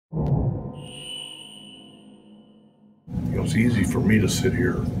it's easy for me to sit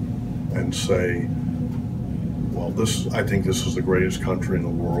here and say, well, I think this is the greatest country in the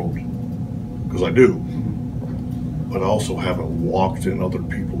world, because I do, but I also haven't walked in other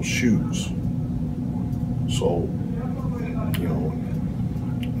people's shoes. So,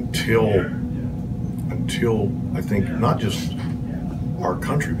 until I think not just our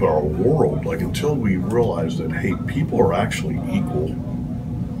country, but our world, like until we realize that, hey, people are actually equal,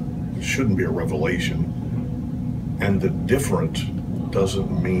 it shouldn't be a revelation. And the different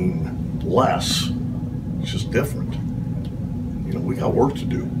doesn't mean less, it's just different. We got work to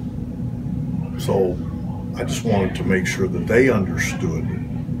do. So I just wanted to make sure that they understood,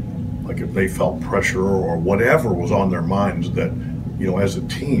 like if they felt pressure or whatever was on their minds, that, as a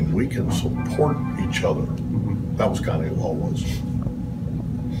team, we can support each other. That was kind of all it was.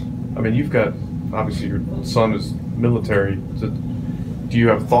 I mean, you've got, obviously your son is military. Do you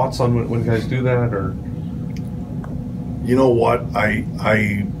have thoughts on when guys do that, or? You know what, I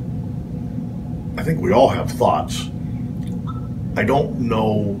think we all have thoughts. I don't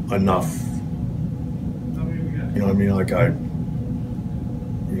know enough. Like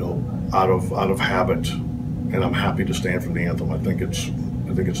out of habit, and I'm happy to stand for the anthem. I think it's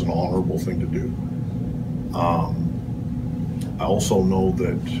an honorable thing to do. I also know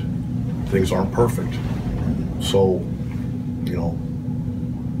that things aren't perfect. So,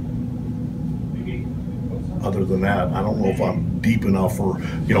 other than that, I don't know if I'm deep enough, or,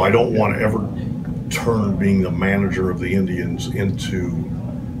 I don't want to ever turn being the manager of the Indians into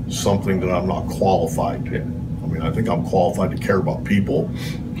something that I'm not qualified to. I think I'm qualified to care about people.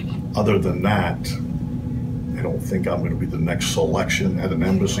 Other than that, I don't think I'm going to be the next selection at an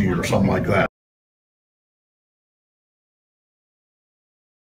embassy or something like that.